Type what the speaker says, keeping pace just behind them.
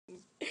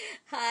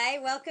Hi,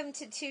 welcome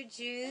to Two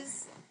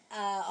Jews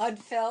on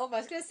Film. I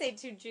was going to say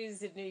Two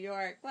Jews in New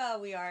York. Well,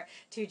 we are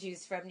two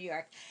Jews from New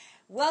York.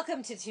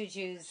 Welcome to Two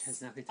Jews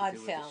has nothing to on do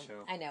with Film. the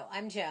show. I know.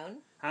 I'm Joan.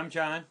 I'm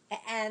John.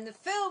 And the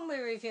film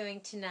we're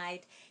reviewing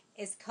tonight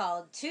is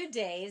called 2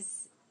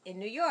 Days in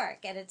New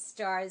York. And it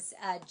stars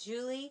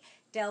Julie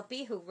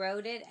Delpy, who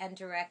wrote it and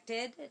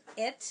directed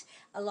it,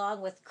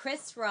 along with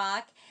Chris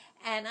Rock.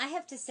 And I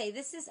have to say,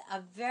 this is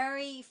a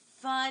very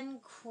fun,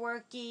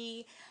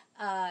 quirky,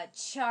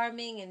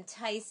 charming,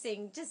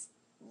 enticing, just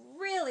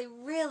really,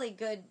 really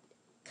good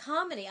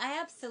comedy. I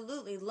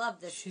absolutely love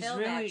this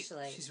film,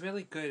 actually. She's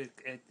really good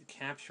at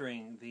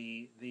capturing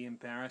the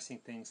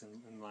embarrassing things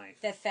in life.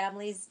 That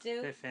families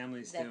do? That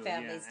families do,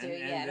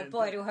 And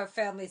boy, do her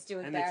families do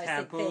embarrassing things.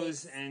 And the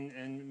taboos things.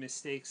 and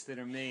mistakes that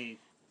are made.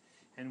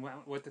 And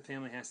what the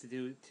family has to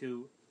do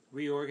to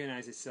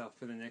reorganize itself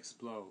for the next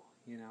blow,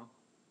 you know?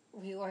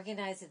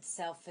 Reorganize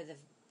itself for the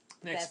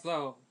next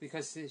blow,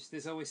 because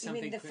there's always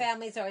something. You mean the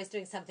family's always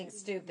doing something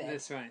stupid?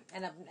 That's right.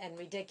 And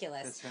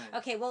ridiculous. That's right.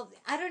 Okay, well,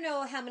 I don't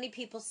know how many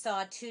people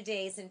saw 2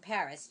 Days in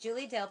Paris.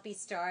 Julie Delpy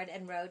starred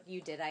and wrote,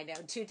 you did, I know,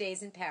 2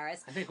 Days in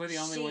Paris. I think we're the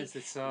only ones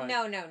that saw it.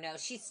 No.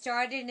 She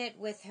starred in it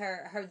with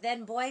her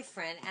then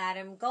boyfriend,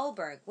 Adam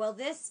Goldberg. Well,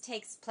 this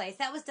takes place,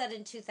 that was done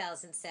in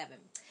 2007.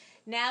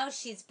 Now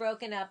she's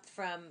broken up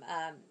from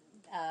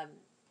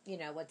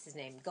what's his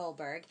name,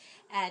 Goldberg,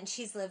 and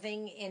she's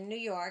living in New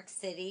York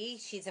City.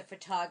 She's a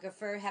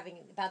photographer,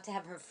 about to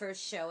have her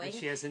first showing. And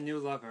she has a new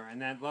lover,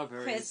 and that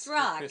lover Chris is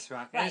Rock. Chris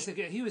Rock. Right.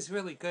 He was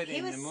really good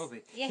in the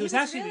movie. Yeah, he was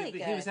really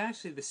good. He was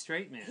actually the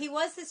straight man. He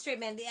was the straight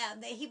man. Yeah,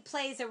 he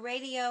plays a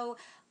radio,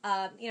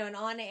 an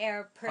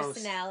on-air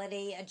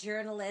personality, a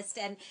journalist,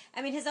 and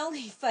I mean, his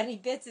only funny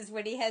bits is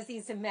when he has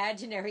these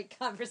imaginary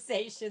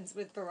conversations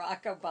with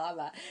Barack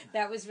Obama.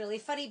 That was really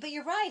funny. But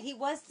you're right, he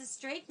was the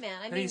straight man.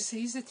 I mean,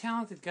 he's a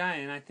talented guy,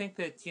 and I think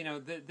that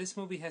this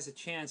movie has a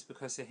chance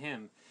because of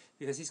him,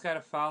 because he's got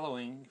a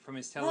following from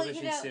his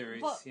television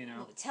series.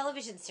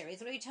 Television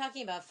series. What are you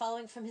talking about?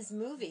 Following from his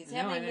movies?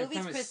 No, How many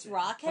movies Chris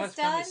Rock has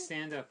done? done? His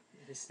stand-up.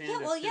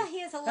 He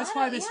has a lot. That's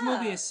why this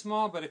movie is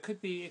small, but it could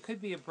be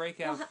a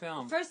breakout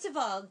film. First of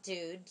all,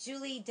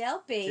 Julie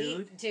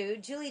Delpy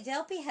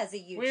has a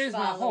huge Where's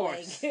following. My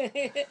horse?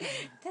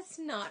 That's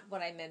not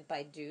what I meant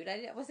by dude.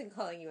 I wasn't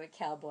calling you a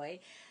cowboy.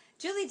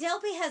 Julie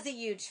Delpy has a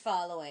huge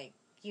following.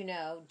 You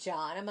know,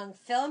 John, among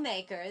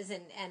filmmakers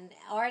and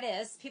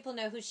artists. People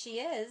know who she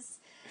is.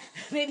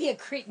 Maybe a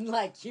cretin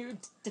like you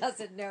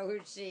doesn't know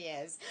who she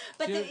is.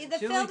 But the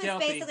film is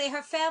basically,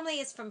 her family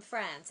is from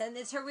France, and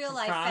it's her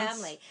real-life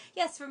family.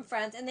 Yes, from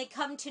France, and they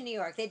come to New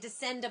York. They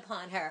descend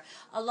upon her,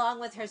 along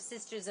with her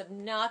sister's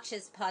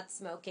obnoxious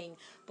pot-smoking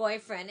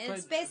boyfriend. And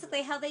it's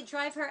basically how they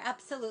drive her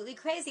absolutely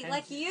crazy.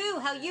 Like you,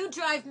 how you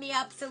drive me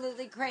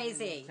absolutely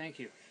crazy. Thank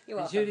you. You're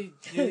welcome.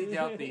 Julie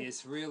Delpy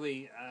is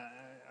really a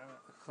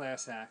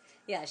class act.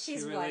 Yeah,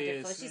 she's really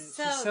wonderful. Is. She's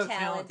so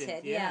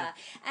talented. Yeah.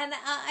 And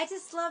I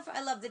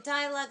love the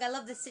dialogue. I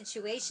love the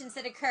situations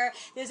that occur.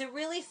 There's a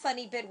really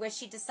funny bit where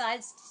she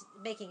decides,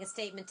 making a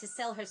statement, to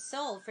sell her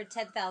soul for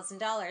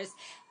 $10,000.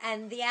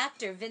 And the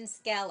actor, Vince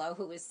Gallo,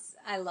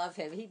 I love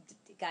him.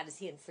 Is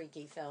he in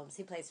freaky films?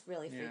 He plays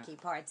really freaky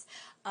parts.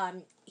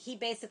 He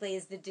basically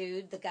is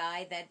the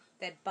guy that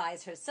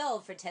buys her soul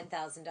for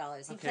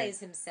 $10,000. He plays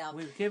himself.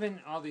 We've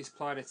given all these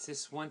plaudits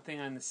this one thing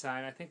on the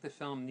side. I think the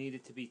film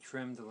needed to be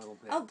trimmed a little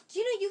bit. Oh,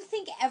 you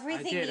think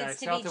everything needs to be trimmed? I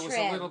felt it was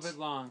a little bit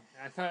long.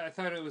 I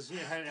thought it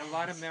had a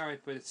lot of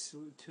merit, but it's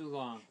too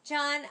long.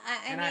 John,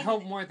 I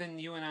hope more than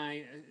you and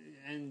I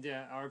and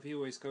our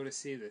viewers go to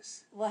see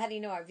this. Well, how do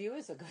you know our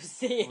viewers will go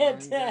see it? I'm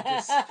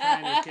just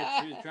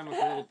trying to drum up a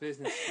little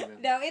business for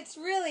them. No, it's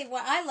really,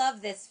 I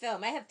love this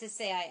film. I have to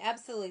say, I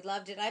absolutely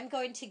loved it. I'm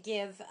going to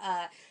give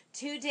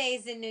 2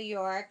 Days in New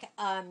York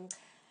 3.5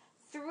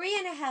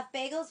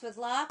 bagels with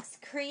lox,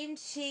 cream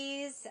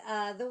cheese,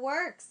 the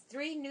works.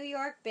 3 New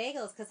York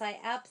bagels, because I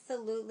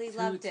absolutely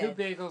loved it. Two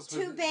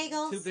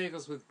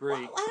bagels with brie.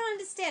 Well, I don't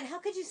understand. How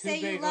could you say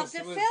you loved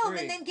a film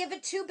and then give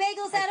it 2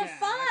 bagels out of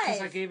 5?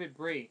 Because I gave it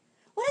brie.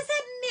 What does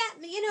that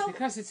mean?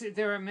 Because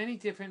there are many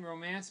different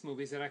romance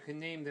movies that I can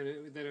name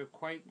that are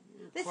quite.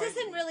 This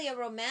isn't really a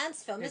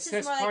romance film. This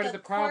is more part like of the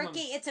problem.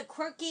 It's a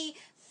quirky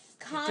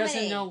comedy. It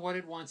doesn't know what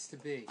it wants to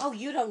be. Oh,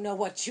 you don't know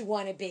what you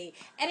want to be.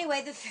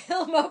 Anyway, the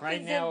film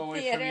opens in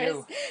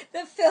theaters.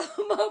 The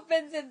film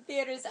opens in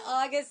theaters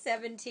August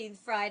 17th,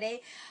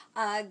 Friday.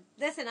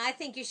 Listen, I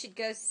think you should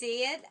go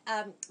see it.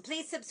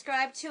 Please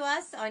subscribe to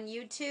us on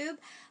YouTube.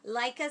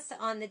 Like us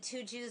on the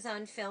Two Jews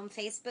on Film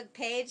Facebook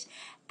page.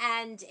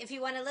 And if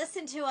you want to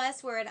listen to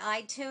us, we're at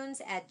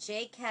iTunes at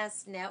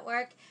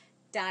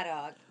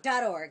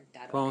jcastnetwork.org.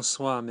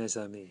 Bonsoir, mes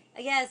amis.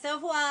 Yes, au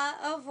revoir,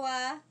 au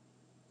revoir,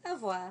 au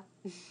revoir.